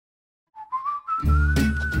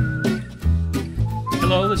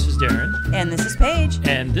Hello, this is Darren. And this is Paige.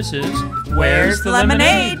 And this is Where's the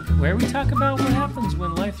Lemonade? Where we talk about what happens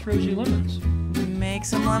when life throws you lemons. Make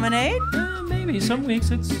some lemonade? Maybe. Some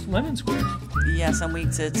weeks it's lemon squares. Yeah, some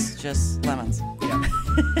weeks it's just lemons. Yeah.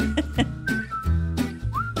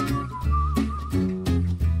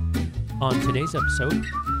 On today's episode,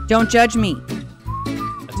 Don't judge me.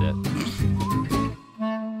 that's it.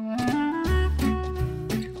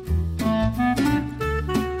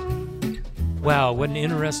 Wow, what an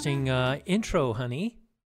interesting intro, honey.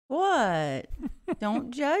 What?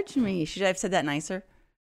 Don't judge me. Should I have said that nicer?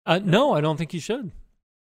 No, I don't think you should.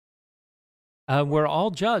 We're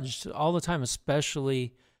all judged all the time,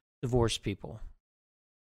 especially divorced people.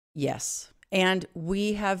 Yes. And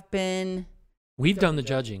we have been... We've done the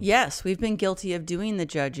judging. Yes, we've been guilty of doing the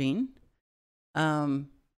judging.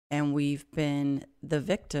 And we've been the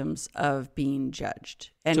victims of being judged.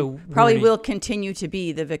 And So probably we're- will continue to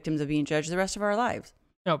be the victims of being judged the rest of our lives.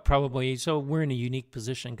 No, probably. So we're in a unique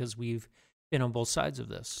position because we've been on both sides of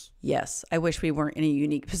this. Yes, I wish we weren't in a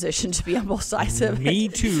unique position to be on both sides of it. Me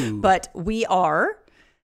too. But we are.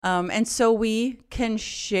 And so we can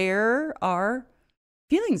share our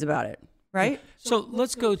feelings about it, right? So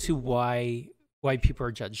let's go to why people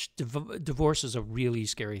are judged. Divorce is a really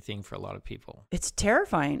scary thing for a lot of people. It's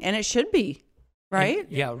terrifying, and it should be, right?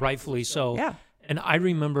 And, yeah, rightfully so. Yeah. And I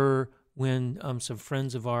remember when some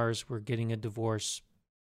friends of ours were getting a divorce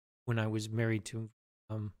when I was married to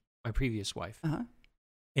my previous wife. Uh-huh.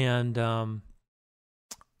 And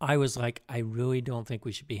I was like, I really don't think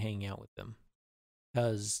we should be hanging out with them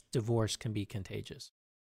because divorce can be contagious.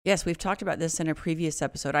 Yes, we've talked about this in a previous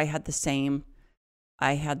episode. I had the same,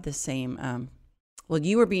 well,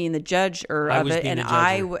 you were being the judge of it, and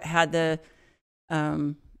I had the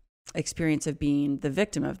experience of being the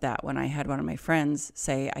victim of that when I had one of my friends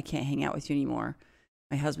say, I can't hang out with you anymore.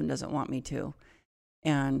 My husband doesn't want me to.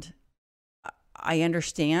 And I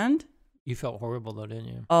understand. You felt horrible though, didn't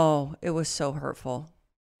you? Oh, it was so hurtful.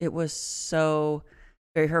 It was so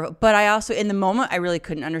very hurtful. But I also, in the moment, I really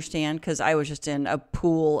couldn't understand because I was just in a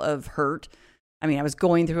pool of hurt. I mean, I was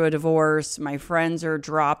going through a divorce. My friends are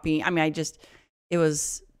dropping. I mean, it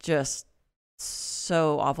was just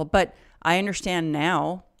so awful. But I understand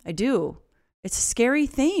now. I do. It's a scary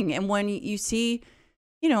thing. And when you see,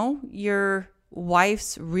 your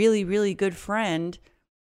wife's really, really good friend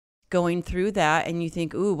going through that, and you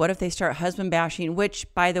think, ooh, what if they start husband bashing? Which,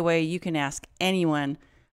 by the way, you can ask anyone.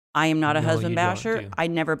 I am not a husband basher. I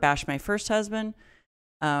never bashed my first husband.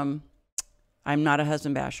 I'm not a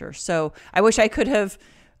husband basher. So I wish I could have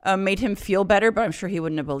made him feel better, but I'm sure he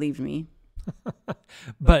wouldn't have believed me.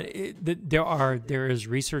 But there is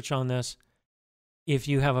research on this. If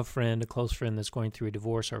you have a close friend that's going through a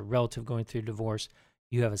divorce or a relative going through a divorce,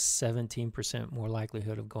 you have a 17% more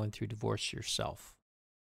likelihood of going through divorce yourself.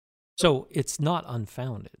 So it's not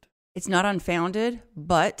unfounded. It's not unfounded,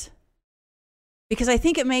 but because I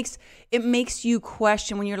think it makes you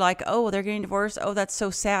question when you're like, oh, they're getting divorced. Oh, that's so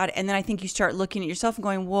sad. And then I think you start looking at yourself and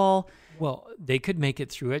going, well, they could make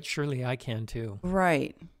it through it. Surely I can too.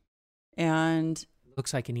 Right. And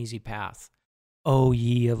looks like an easy path. Oh,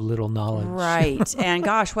 ye of little knowledge. Right. And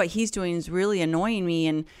gosh, what he's doing is really annoying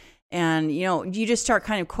me. And you just start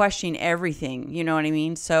kind of questioning everything. You know what I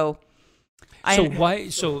mean? So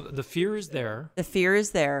the fear is there. The fear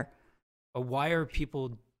is there. But why are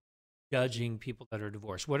people judging people that are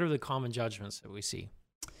divorced? What are the common judgments that we see?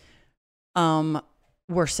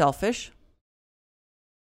 We're selfish.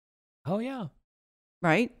 Oh, yeah.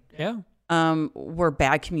 Right? Yeah. We're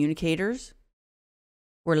bad communicators.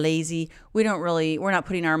 We're lazy. We're not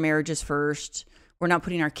putting our marriages first. We're not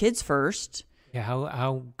putting our kids first. Yeah.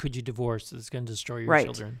 How could you divorce? It's going to destroy your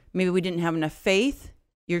children. Maybe we didn't have enough faith.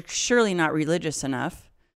 You're surely not religious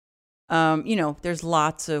enough. There's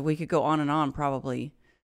lots of, we could go on and on probably,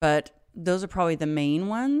 but those are probably the main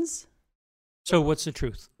ones. So what's the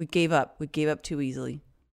truth? We gave up. We gave up too easily.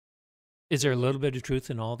 Is there a little bit of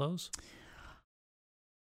truth in all those?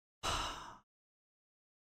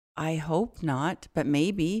 I hope not, but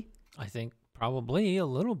maybe. I think probably a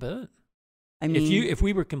little bit. I mean, if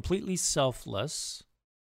we were completely selfless,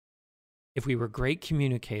 if we were great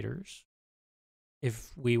communicators,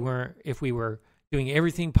 if we were doing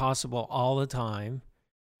everything possible all the time,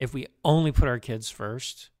 if we only put our kids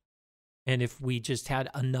first, and if we just had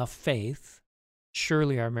enough faith,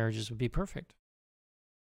 surely our marriages would be perfect.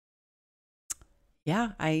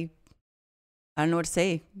 Yeah, I don't know what to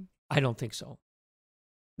say. I don't think so.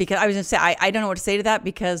 Because I was going to say, I don't know what to say to that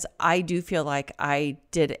because I do feel like I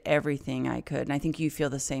did everything I could. And I think you feel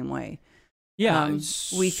the same way. Yeah.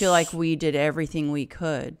 We feel like we did everything we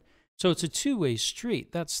could. So it's a two-way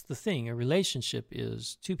street. That's the thing. A relationship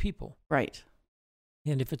is two people. Right.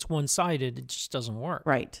 And if it's one-sided, it just doesn't work.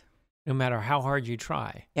 Right. No matter how hard you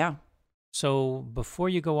try. Yeah. So before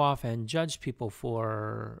you go off and judge people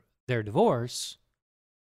for their divorce,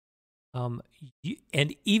 and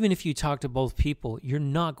even if you talk to both people, you're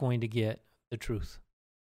not going to get the truth.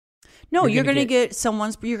 No, you're going to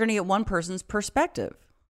get one person's perspective,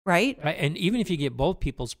 right? Right. And even if you get both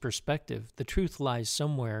people's perspective, the truth lies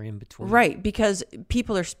somewhere in between. Right, because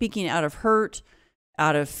people are speaking out of hurt,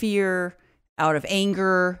 out of fear, out of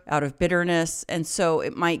anger, out of bitterness, and so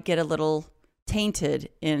it might get a little tainted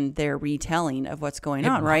in their retelling of what's going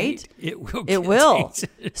on, right? It will. It will.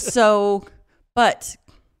 So, but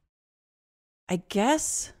I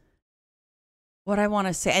guess what I want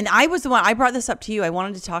to say, and I brought this up to you. I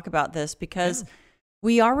wanted to talk about this because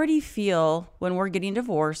we already feel when we're getting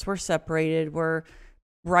divorced, we're separated, we're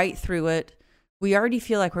right through it. We already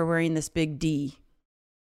feel like we're wearing this big D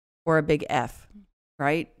or a big F,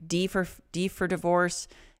 right? D for divorce,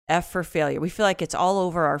 F for failure. We feel like it's all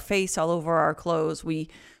over our face, all over our clothes. We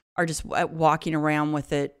are just walking around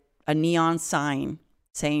with it, a neon sign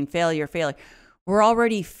saying failure, failure. We're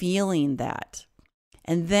already feeling that.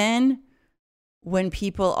 And then when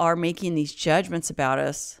people are making these judgments about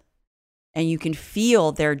us, and you can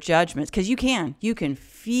feel their judgments, because you can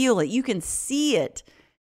feel it, you can see it.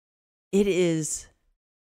 It is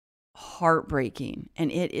heartbreaking,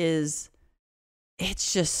 and it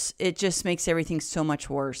just makes everything so much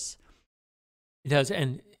worse. It does,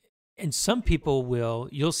 and some people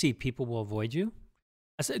you'll see people will avoid you.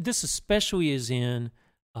 This especially is in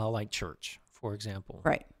like church, for example.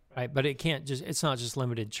 Right. But it's not just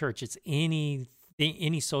limited church. It's any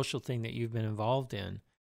social thing that you've been involved in.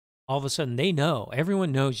 All of a sudden,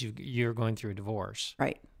 everyone knows you're going through a divorce.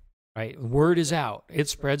 Right. Word is out. It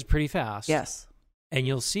spreads pretty fast. Yes. And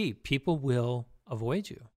you'll see people will avoid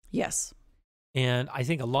you. Yes. And I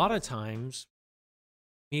think a lot of times,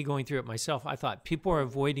 me going through it myself, I thought people are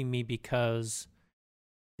avoiding me because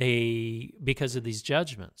of these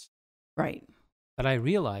judgments. Right. But I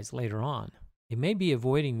realized later on, they may be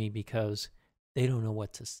avoiding me because they don't know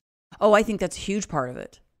what to say. Oh, I think that's a huge part of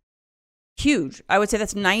it. Huge. I would say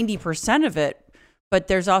that's 90% of it, but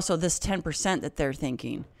there's also this 10% that they're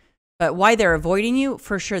thinking. But why they're avoiding you,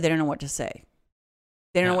 for sure, they don't know what to say.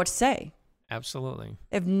 They don't know what to say. Absolutely.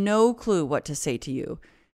 They have no clue what to say to you.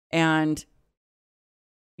 And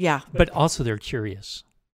yeah. But also they're curious.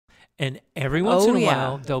 And every once in a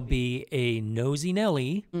while, there'll be a nosy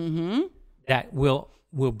Nelly that will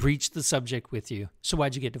breach the subject with you. So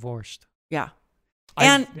why'd you get divorced? Yeah.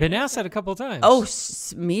 I've been asked that a couple of times. Oh,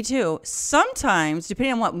 me too. Sometimes,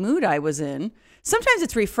 depending on what mood I was in, sometimes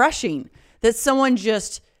it's refreshing that someone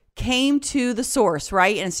just came to the source,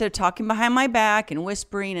 right? And instead of talking behind my back and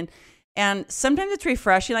whispering, and sometimes it's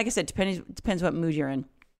refreshing. Like I said, depends what mood you're in.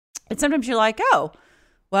 And sometimes you're like, oh,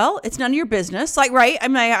 well, it's none of your business. Like, right? I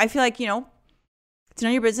mean, I feel like, it's none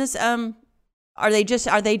of your business. Are they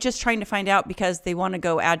just trying to find out because they want to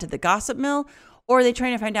go add to the gossip mill? Or are they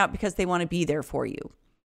trying to find out because they want to be there for you?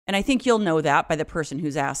 And I think you'll know that by the person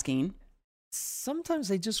who's asking. Sometimes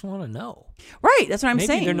they just want to know. Right. That's what I'm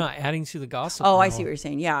saying. Maybe they're not adding to the gossip. Oh, I see what you're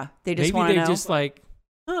saying. Yeah. They just want to know. Maybe they're just like,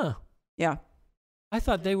 huh. Yeah. I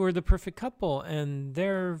thought they were the perfect couple and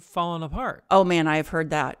they're falling apart. Oh, man. I've heard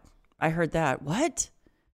that. I heard that. What?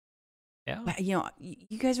 Yeah. But,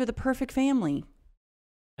 you guys are the perfect family.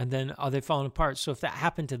 And then are they falling apart? So if that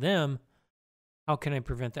happened to them, how can I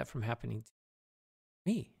prevent that from happening to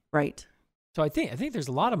me? Right. So I think there's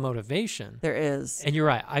a lot of motivation. There is. And you're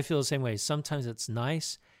right. I feel the same way. Sometimes it's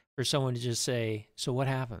nice for someone to just say, so what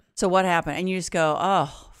happened? So what happened? And you just go,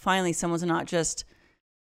 oh, finally someone's not just,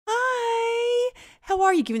 hi, how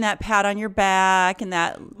are you? Giving that pat on your back and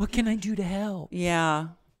that. What can I do to help? Yeah.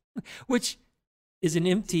 Which is an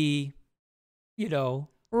empty,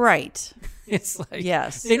 Right. It's like,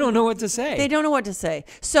 yes. They don't know what to say. They don't know what to say.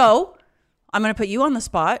 So I'm going to put you on the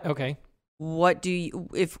spot. Okay.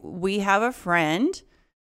 If we have a friend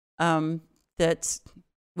that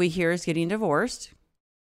we hear is getting divorced,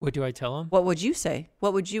 what do I tell them? What would you say?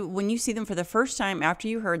 When you see them for the first time after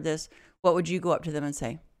you heard this, what would you go up to them and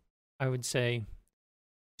say? I would say,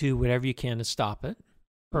 do whatever you can to stop it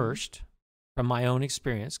first, from my own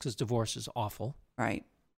experience, because divorce is awful. Right.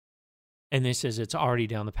 And this says it's already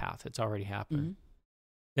down the path. It's already happened. Mm-hmm.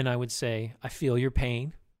 Then I would say, I feel your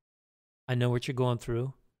pain. I know what you're going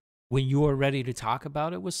through. When you are ready to talk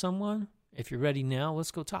about it with someone, if you're ready now,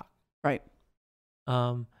 let's go talk. Right.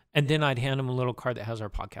 And then I'd hand them a little card that has our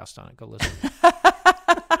podcast on it. Go listen.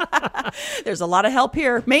 There's a lot of help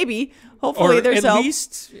here. Maybe. Hopefully or there's at help.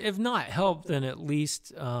 least, if not help, then at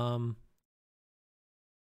least it'll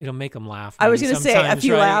make them laugh. I was maybe going to say a sometimes,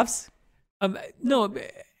 few right? laughs. No,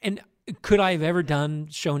 and could I have ever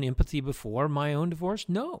shown empathy before my own divorce?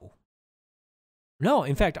 No.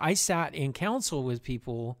 In fact, I sat in counsel with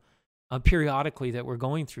people periodically that were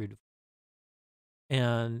going through divorce.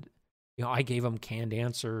 And, I gave them canned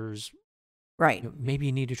answers. Right. Maybe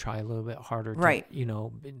you need to try a little bit harder. Right.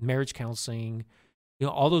 Marriage counseling,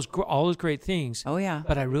 all those great things. Oh, yeah.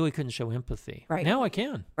 But I really couldn't show empathy. Right. Now I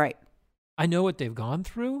can. Right. I know what they've gone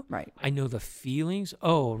through. Right. I know the feelings.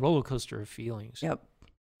 Oh, a roller coaster of feelings. Yep.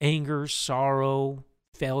 Anger, sorrow,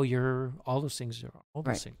 failure, all those things are all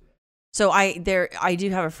the same. So I do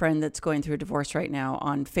have a friend that's going through a divorce right now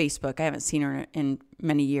on Facebook. I haven't seen her in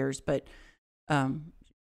many years, but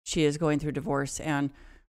she is going through a divorce. And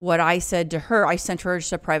what I said to her, I sent her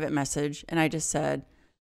just a private message, and I just said,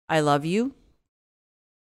 I love you.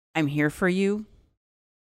 I'm here for you.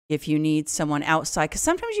 If you need someone outside, because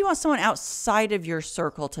sometimes you want someone outside of your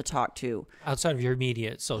circle to talk to. Outside of your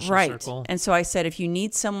immediate social circle. And so I said, if you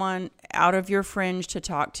need someone out of your fringe to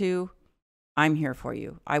talk to, I'm here for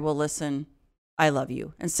you. I will listen. I love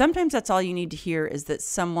you. And sometimes that's all you need to hear, is that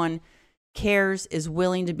someone cares, is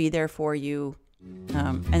willing to be there for you,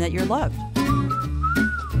 and that you're loved.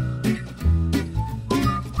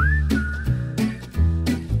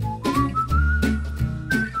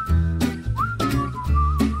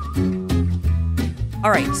 All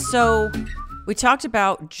right, so we talked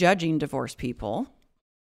about judging divorced people.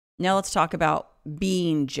 Now let's talk about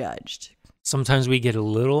being judged. Sometimes we get a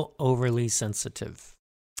little overly sensitive.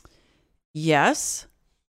 Yes,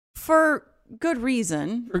 for good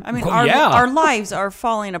reason. I mean, Well, yeah. our lives are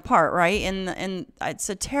falling apart, right? And it's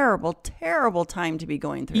a terrible, terrible time to be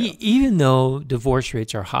going through. Even though divorce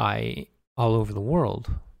rates are high all over the world,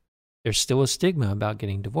 there's still a stigma about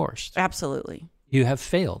getting divorced. Absolutely. You have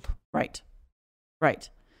failed. Right.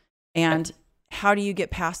 And how do you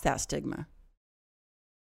get past that stigma?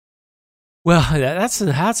 Well, that's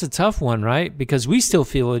a tough one, right? Because we still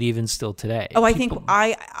feel it even still today. Oh, I think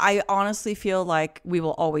I honestly feel like we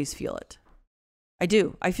will always feel it. I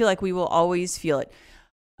do. I feel like we will always feel it.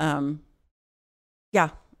 Yeah,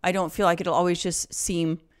 I don't feel like it'll always just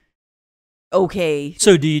seem okay.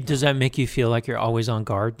 So does that make you feel like you're always on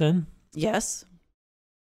guard then? Yes.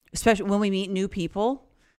 Especially when we meet new people.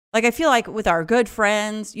 Like, I feel like with our good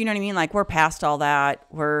friends, you know what I mean? Like, we're past all that.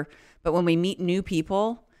 But when we meet new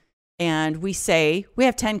people and we say, we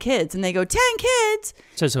have 10 kids, and they go, 10 kids?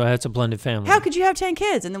 So that's a blended family. How could you have 10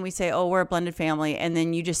 kids? And then we say, oh, we're a blended family. And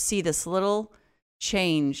then you just see this little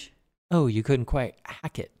change. Oh, you couldn't quite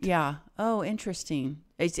hack it. Yeah. Oh, interesting.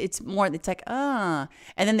 It's more, it's like, And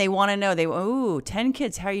then they want to know, 10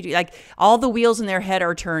 kids, how are you doing? Like, all the wheels in their head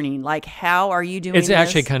are turning. Like, how are you doing It's this?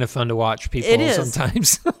 actually kind of fun to watch people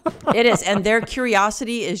sometimes. It is. And their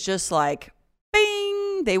curiosity is just like,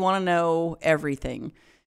 bing. They want to know everything.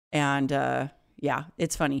 And yeah,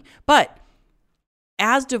 it's funny. But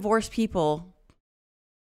as divorced people,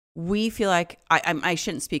 we feel like, I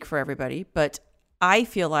shouldn't speak for everybody, but I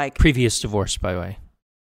feel like... Previous divorce, by the way.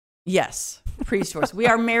 Yes, previous divorce. We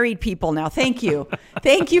are married people now. Thank you.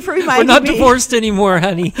 Thank you for reminding me. We're not divorced anymore,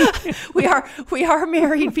 honey. We are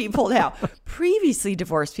married people now. Previously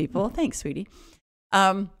divorced people. Thanks, sweetie.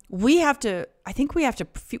 We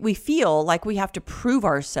feel like we have to prove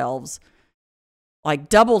ourselves like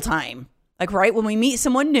double time. Like, right, when we meet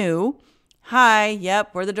someone new, hi,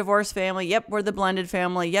 yep, we're the divorced family. Yep, we're the blended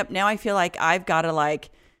family. Yep, now I feel like I've got to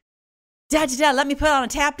like, let me put on a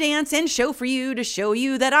tap dance and show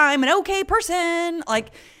you that I'm an okay person.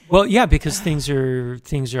 Like, well, yeah, because things are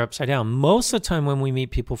upside down. Most of the time when we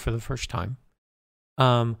meet people for the first time,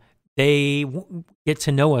 they get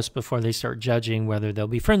to know us before they start judging whether they'll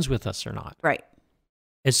be friends with us or not. Right.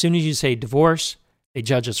 As soon as you say divorce, they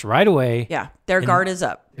judge us right away. Yeah, their guard is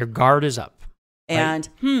up. Their guard is up. And,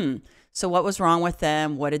 so what was wrong with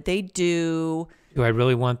them? What did they do? Do I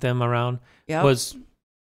really want them around? Yep.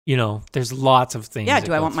 There's lots of things. Yeah,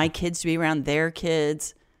 do I want my kids to be around their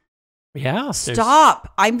kids? Yeah.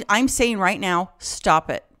 Stop. I'm saying right now, stop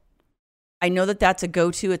it. I know that that's a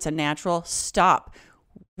go-to. It's a natural. Stop.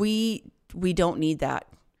 We don't need that.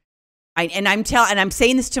 I'm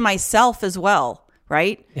saying this to myself as well,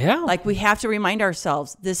 right? Yeah. Like, we have to remind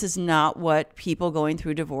ourselves, this is not what people going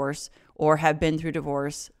through divorce or have been through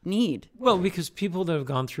divorce need. Well, because people that have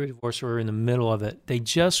gone through divorce or are in the middle of it, they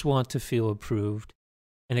just want to feel approved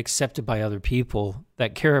and accepted by other people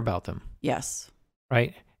that care about them. Yes.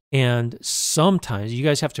 Right? And sometimes you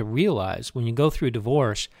guys have to realize when you go through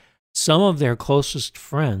divorce, some of their closest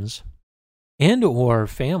friends and or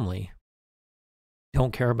family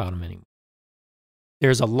don't care about them anymore.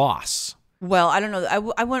 There's a loss. Well, I don't know.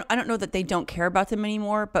 I don't know that they don't care about them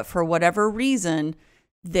anymore, but for whatever reason,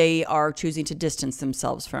 they are choosing to distance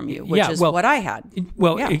themselves from you, which is what I had.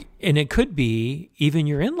 Well, and it could be even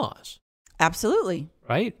your in-laws. Absolutely.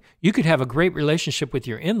 Right? You could have a great relationship with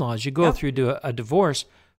your in-laws. You go through to a divorce.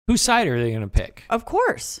 Whose side are they going to pick? Of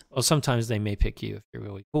course. Well, sometimes they may pick you if you're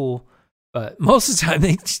really cool, but most of the time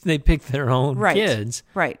they pick their own kids.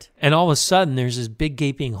 Right. And all of a sudden, there's this big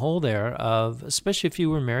gaping hole there of, especially if you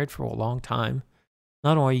were married for a long time,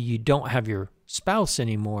 not only you don't have your spouse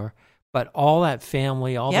anymore, but all that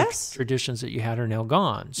family, all the traditions that you had are now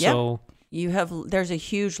gone. Yep. So there's a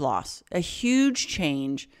huge loss, a huge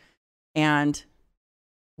change, and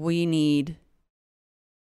we need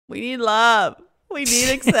love. We need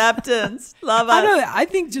acceptance. Love us. I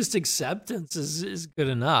think just acceptance is good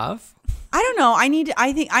enough. I don't know.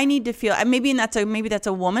 I think I need to feel, maybe that's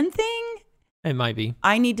a woman thing. It might be.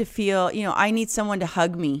 I need to feel, I need someone to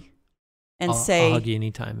hug me and say, I'll hug you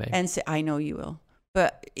anytime, babe. And say, I know you will.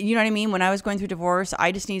 But you know what I mean? When I was going through divorce,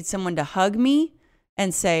 I just needed someone to hug me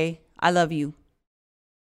and say, I love you.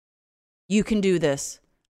 You can do this.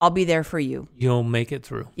 I'll be there for you. You'll make it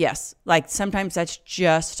through. Yes. Like sometimes that's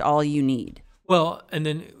just all you need. Well, and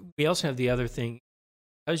then we also have the other thing.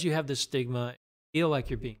 Because you have this stigma, feel like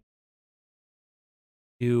you're being,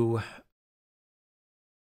 you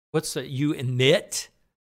emit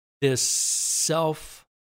this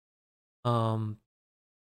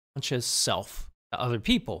conscious self to other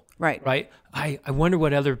people. Right? I wonder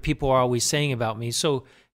what other people are always saying about me. So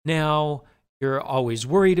now you're always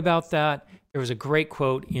worried about that. There was a great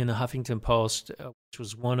quote in the Huffington Post, which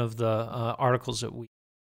was one of the articles that we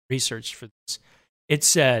researched for this. It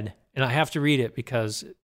said, and I have to read it because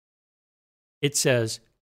it says,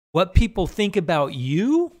 what people think about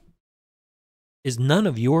you is none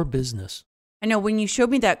of your business. I know when you showed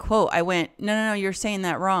me that quote, I went, no, you're saying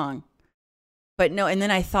that wrong. But no, and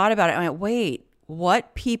then I thought about it. I went, wait,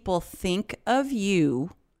 what people think of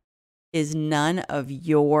you is none of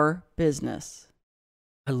your business.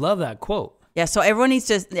 I love that quote. Yeah, so everyone needs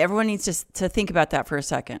to think about that for a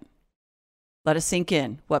second. Let it sink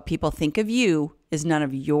in. What people think of you is none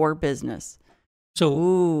of your business. So,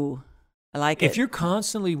 ooh, I like it. If you're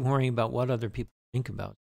constantly worrying about what other people think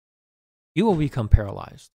about you, will become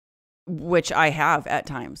paralyzed. Which I have at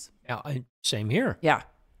times. Yeah, same here. Yeah.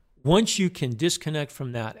 Once you can disconnect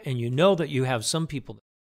from that and you know that you have some people that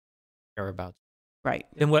care about you. Right.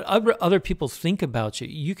 And what other people think about you,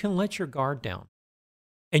 you can let your guard down.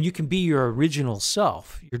 And you can be your original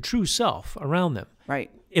self, your true self around them. Right.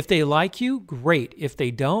 If they like you, great. If they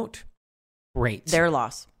don't, great. Their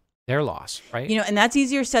loss. Their loss, right? And that's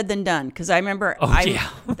easier said than done. Because I remember,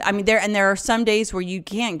 there are some days where you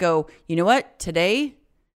can't go, you know what? Today,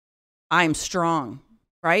 I'm strong,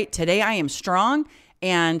 right? Today, I am strong.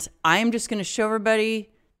 And I'm just going to show everybody,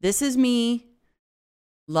 this is me.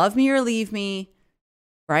 Love me or leave me,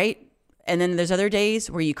 right? And then there's other days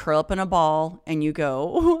where you curl up in a ball and you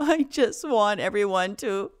go, oh, I just want everyone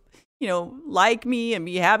to, like me and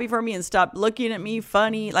be happy for me and stop looking at me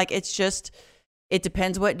funny. Like it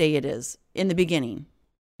depends what day it is in the beginning.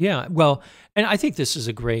 Yeah. Well, and I think this is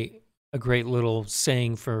a great little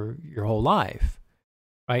saying for your whole life,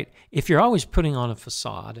 right? If you're always putting on a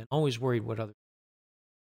facade and always worried what other,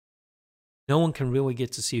 no one can really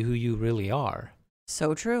get to see who you really are.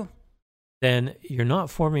 So true. Then you're not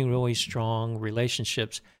forming really strong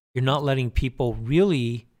relationships. You're not letting people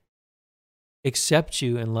really accept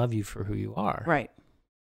you and love you for who you are. Right.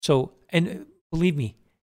 So, and believe me,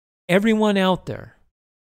 everyone out there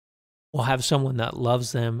will have someone that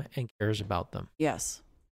loves them and cares about them. Yes.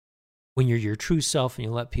 When you're your true self and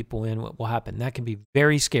you let people in, what will happen? That can be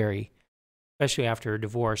very scary, especially after a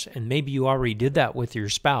divorce. And maybe you already did that with your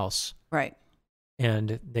spouse. Right.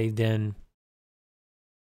 And they then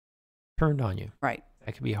turned on you. Right.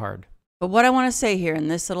 That can be hard. But what I want to say here in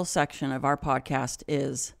this little section of our podcast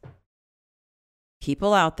is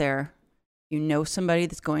people out there, somebody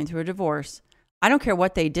that's going through a divorce. I don't care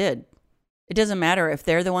what they did. It doesn't matter if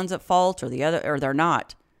they're the ones at fault or the other, or they're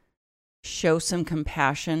not. Show some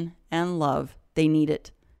compassion and love. They need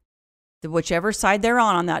it. Whichever side they're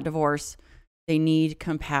on that divorce, they need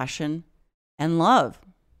compassion and love.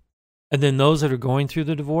 And then those that are going through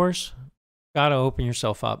the divorce, got to open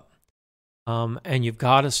yourself up. And you've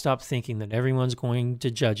got to stop thinking that everyone's going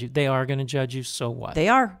to judge you. They are going to judge you, so what? They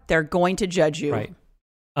are. They're going to judge you. Right.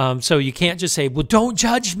 So you can't just say, well, don't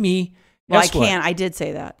judge me. Well, I can't. I did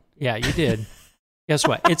say that. Yeah, you did. Guess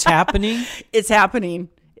what? It's happening. It's happening.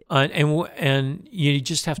 And you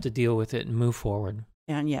just have to deal with it and move forward.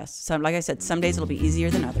 And yes, like I said, some days it'll be easier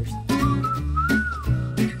than others.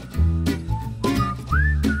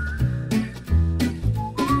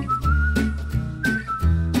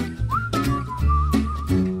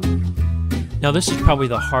 Now, this is probably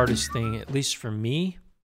the hardest thing, at least for me,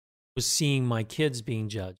 was seeing my kids being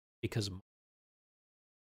judged because of.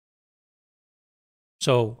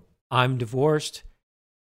 So I'm divorced.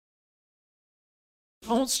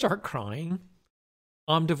 Don't start crying.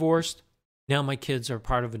 I'm divorced. Now my kids are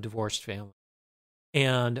part of a divorced family.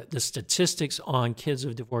 And the statistics on kids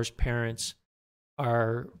of divorced parents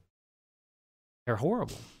they're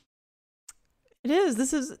horrible. It is.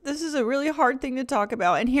 This is a really hard thing to talk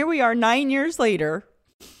about. And here we are 9 years later.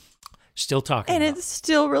 Still talking and about it's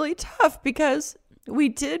still really tough because we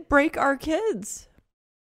did break our kids.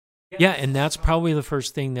 Yeah, and that's probably the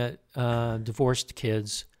first thing that divorced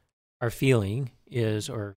kids are feeling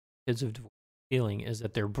or kids of divorce feeling is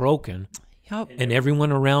that they're broken. Yep. And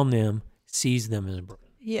everyone around them sees them as broken.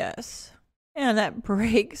 Yes. And that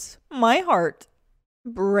breaks my heart.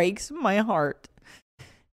 Breaks my heart.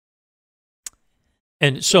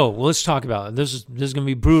 And so let's talk about it. This is going to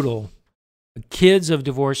be brutal. Kids of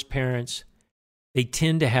divorced parents, they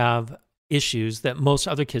tend to have issues that most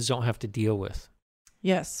other kids don't have to deal with.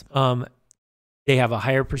 Yes. They have a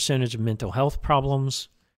higher percentage of mental health problems.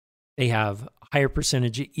 They have a higher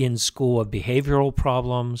percentage in school of behavioral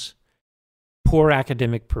problems, poor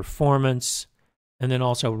academic performance, and then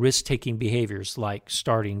also risk-taking behaviors like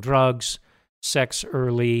starting drugs, sex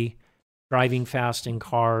early, driving fast in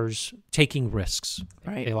cars, taking risks.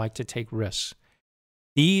 Right. They like to take risks.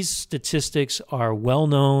 These statistics are well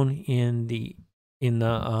known in the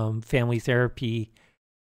family therapy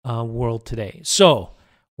world today. So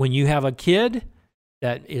when you have a kid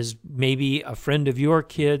that is maybe a friend of your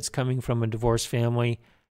kids coming from a divorced family,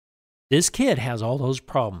 this kid has all those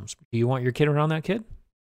problems. Do you want your kid around that kid?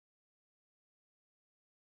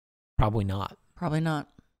 Probably not. Probably not.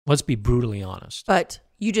 Let's be brutally honest. But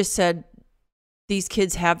you just said these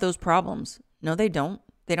kids have those problems. No, they don't.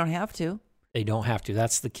 They don't have to. They don't have to.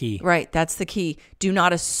 That's the key. Right. That's the key. Do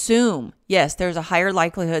not assume. Yes, there's a higher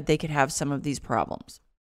likelihood they could have some of these problems.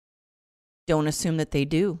 Don't assume that they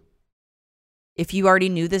do. If you already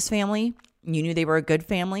knew this family, you knew they were a good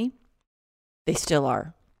family, they still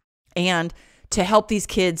are. And to help these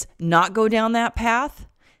kids not go down that path,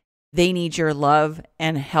 they need your love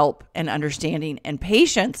and help and understanding and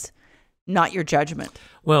patience, not your judgment.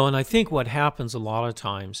 Well, and I think what happens a lot of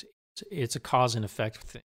times, it's a cause and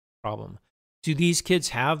effect problem. Do these kids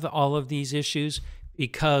have all of these issues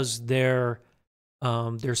because their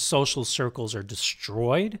social circles are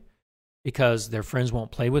destroyed? Because their friends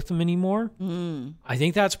won't play with them anymore? I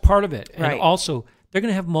think that's part of it. Right. And also, they're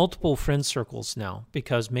going to have multiple friend circles now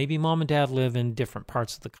because maybe mom and dad live in different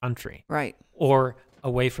parts of the country. Right. Or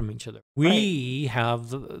away from each other. We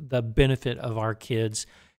have the benefit of our kids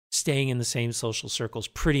staying in the same social circles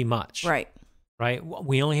pretty much. Right. Right?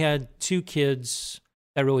 We only had 2 kids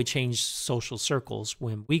that really changed social circles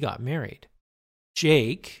when we got married.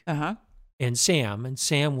 Jake and Sam. And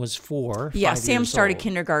Sam was 4. Yeah, 5 Sam years started old.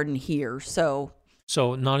 kindergarten here, so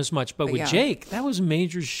not as much. But with yeah. Jake, that was a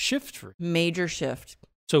major shift for him. Major shift.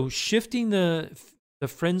 So shifting the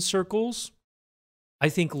friend circles, I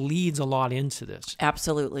think, leads a lot into this.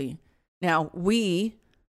 Absolutely. Now, we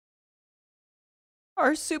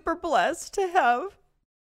are super blessed to have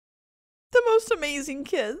the most amazing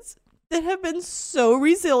kids that have been so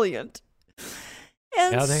resilient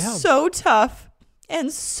and Yeah, they have. so tough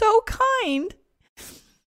and so kind.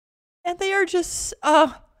 And they are just,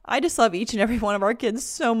 I just love each and every one of our kids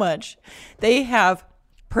so much. They have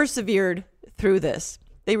persevered through this.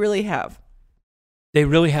 They really have. They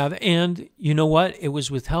really have. And you know what? It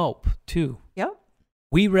was with help, too. Yep.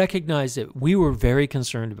 We recognized that we were very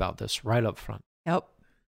concerned about this right up front. Yep.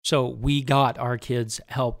 So we got our kids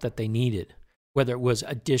help that they needed, whether it was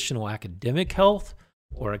additional academic help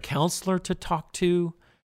or a counselor to talk to.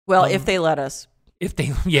 Well, if they let us. If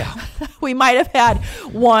they, yeah. We might have had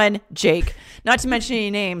one Jake, not to mention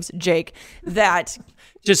any names, Jake, that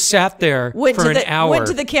Just sat there for an hour. Went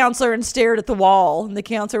to the counselor and stared at the wall. And the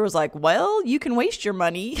counselor was like, well, you can waste your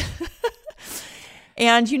money.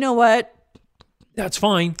 And you know what? That's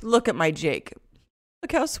fine. Look at my Jake.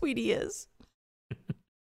 Look how sweet he is.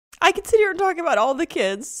 I could sit here and talk about all the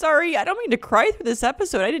kids. Sorry, I don't mean to cry through this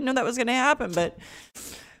episode. I didn't know that was going to happen.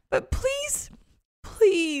 But please,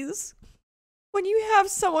 please, when you have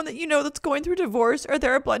someone that you know that's going through divorce or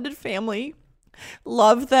they're a blended family,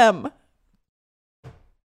 love them.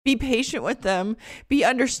 Be patient with them. Be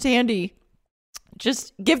understanding.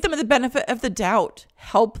 Just give them the benefit of the doubt.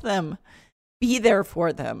 Help them. Be there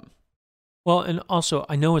for them. Well, and also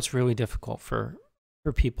I know it's really difficult for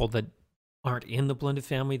people that aren't in the blended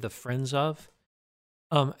family, the friends of.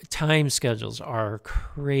 Time schedules are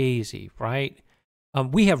crazy, right?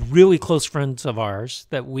 We have really close friends of ours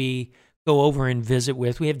that we go over and visit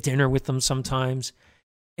with. We have dinner with them sometimes.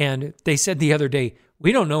 And they said the other day,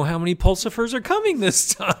 we don't know how many Pulsifers are coming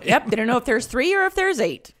this time. Yep. They don't know if there's 3 or if there's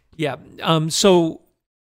 8. Yeah. So,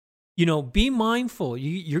 be mindful.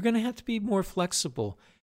 You're going to have to be more flexible.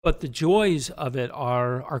 But the joys of it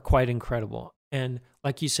are quite incredible. And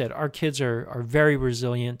like you said, our kids are very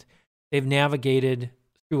resilient. They've navigated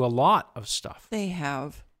through a lot of stuff. They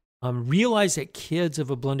have. Realize that kids of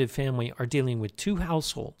a blended family are dealing with 2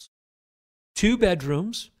 households, 2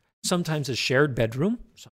 bedrooms, sometimes a shared bedroom,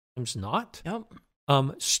 sometimes not.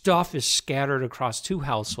 Yep. Stuff is scattered across 2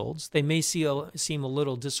 households. They may seem a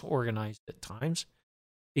little disorganized at times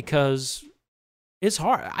because it's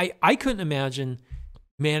hard. I couldn't imagine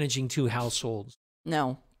managing 2 households.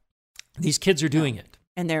 No. These kids are doing it.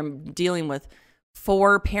 And they're dealing with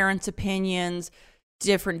 4 parents' opinions,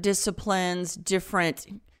 different disciplines, different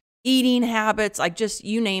eating habits, like just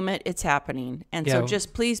you name it, it's happening. And so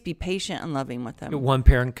just please be patient and loving with them. One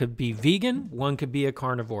parent could be vegan, one could be a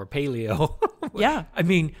carnivore, paleo. Yeah. I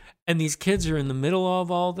mean, and these kids are in the middle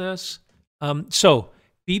of all this. So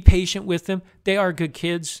be patient with them. They are good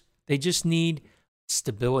kids. They just need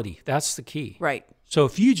stability. That's the key. Right. So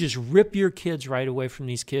if you just rip your kids right away from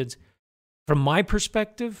these kids, from my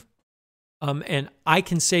perspective, and I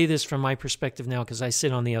can say this from my perspective now because I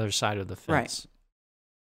sit on the other side of the fence. Right.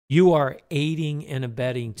 You are aiding and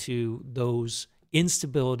abetting to those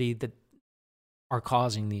instability that are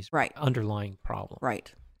causing these underlying problems.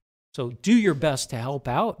 Right. So do your best to help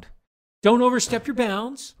out. Don't overstep your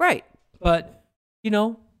bounds. Right. But,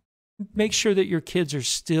 make sure that your kids are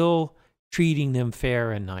still treating them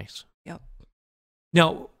fair and nice. Yep.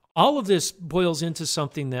 Now, all of this boils into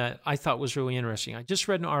something that I thought was really interesting. I just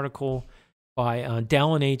read an article by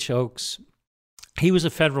Dallin H. Oaks. He was a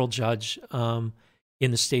federal judge in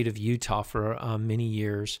the state of Utah for many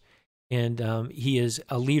years, and he is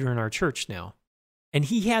a leader in our church now. And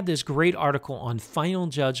he had this great article on final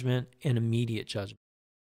judgment and immediate judgment.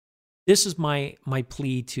 This is my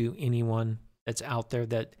plea to anyone that's out there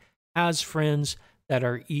that has friends that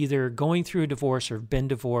are either going through a divorce or have been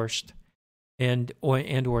divorced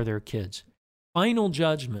or their kids. Final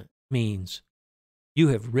judgment means you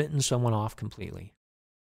have written someone off completely.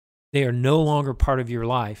 They are no longer part of your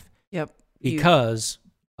life. Yep. Because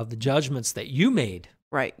of the judgments that you made.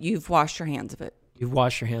 Right. You've washed your hands of it. You've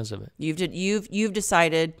washed your hands of it. You've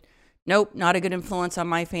decided, nope, not a good influence on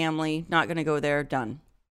my family, not going to go there, done.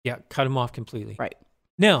 Yeah, cut them off completely. Right.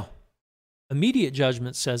 Now, immediate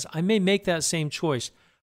judgment says, I may make that same choice.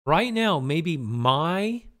 Right now, maybe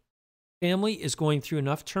my family is going through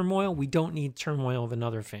enough turmoil. We don't need turmoil of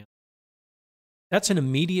another family. That's an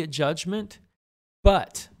immediate judgment,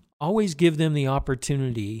 but always give them the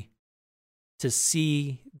opportunity to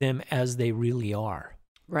see them as they really are.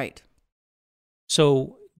 Right.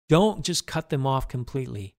 So don't just cut them off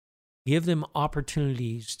completely. Give them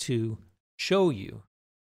opportunities to show you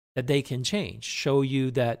that they can change, show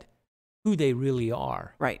you that who they really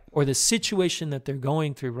are. Right. Or or the situation that they're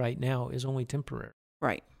going through right now is only temporary.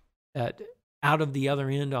 Right. That out of the other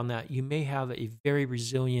end on that, you may have a very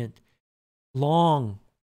resilient,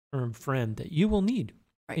 long-term friend that you will need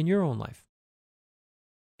in your own life.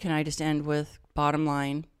 Can I just end with bottom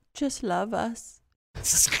line? Just love us.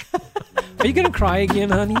 Are you going to cry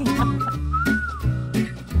again, honey?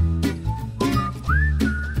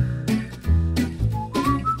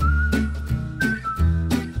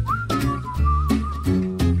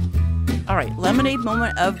 All right, lemonade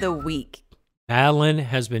moment of the week. Madeline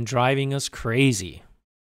has been driving us crazy.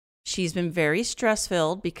 She's been very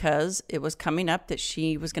stress-filled because it was coming up that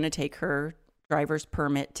she was going to take her driver's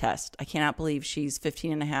permit test. I cannot believe she's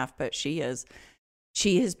 15 and a half, but she is.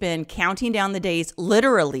 She has been counting down the days,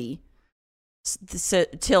 literally,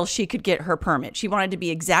 till she could get her permit. She wanted to be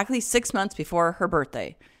exactly 6 months before her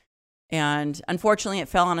birthday. And unfortunately, it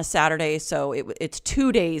fell on a Saturday, so it's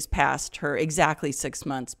 2 days past her exactly 6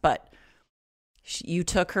 months. But you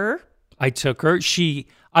took her. I took her.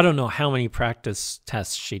 I don't know how many practice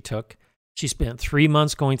tests she took. She spent 3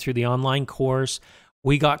 months going through the online course.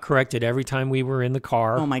 We got corrected every time we were in the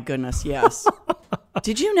car. Oh, my goodness, yes.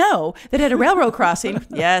 Did you know that at a railroad crossing?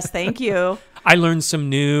 Yes, thank you. I learned some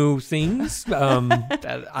new things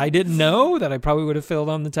that I didn't know that I probably would have failed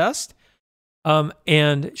on the test.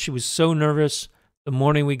 And she was so nervous. The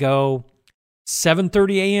morning we go,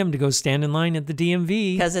 7:30 a.m. to go stand in line at the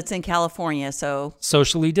DMV. Because it's in California, so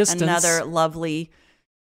socially distanced. Another lovely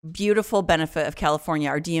beautiful benefit of California.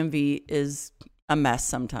 Our DMV is a mess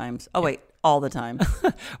sometimes. Oh, wait, all the time.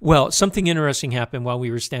 Well, something interesting happened while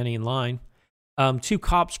we were standing in line. 2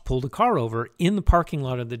 cops pulled a car over in the parking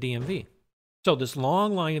lot of the DMV. So this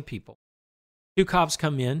long line of people, 2 cops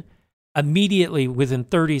come in immediately within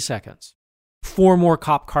 30 seconds. 4 more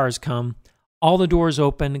cop cars come, all the doors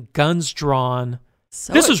open, guns drawn.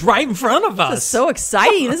 This was right in front of us. This is so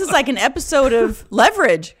exciting. This is like an episode of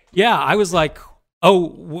Leverage. Yeah, I was like,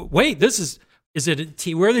 oh, wait, is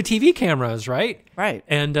it where are the TV cameras, right? Right.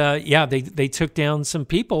 And they took down some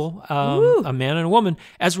people, a man and a woman.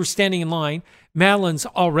 As we're standing in line, Madeline's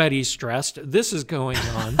already stressed. This is going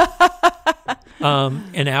on.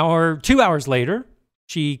 2 hours later,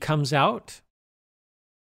 she comes out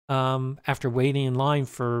after waiting in line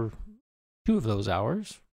for 2 of those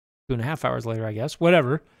hours, 2.5 hours later, I guess,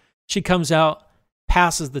 whatever. She comes out,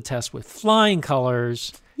 passes the test with flying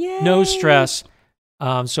colors, Yay. No stress.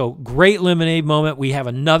 So great lemonade moment. We have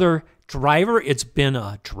another driver. It's been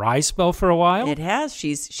a dry spell for a while. It has.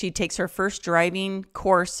 She takes her first driving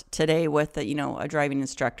course today with a driving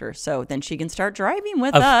instructor. So then she can start driving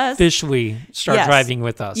with us. Officially start driving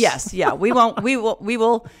with us. Yes. Yeah. We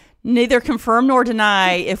will neither confirm nor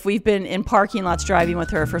deny if we've been in parking lots driving with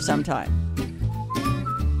her for some time.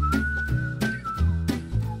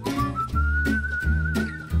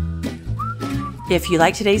 If you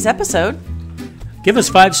like today's episode, give us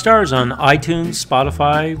 5 stars on iTunes,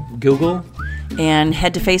 Spotify, Google. And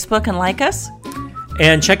head to Facebook and like us.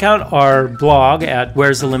 And check out our blog at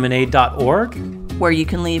where'sthelemonade.org, where you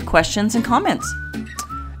can leave questions and comments.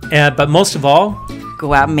 But most of all,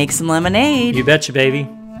 go out and make some lemonade. You betcha, baby.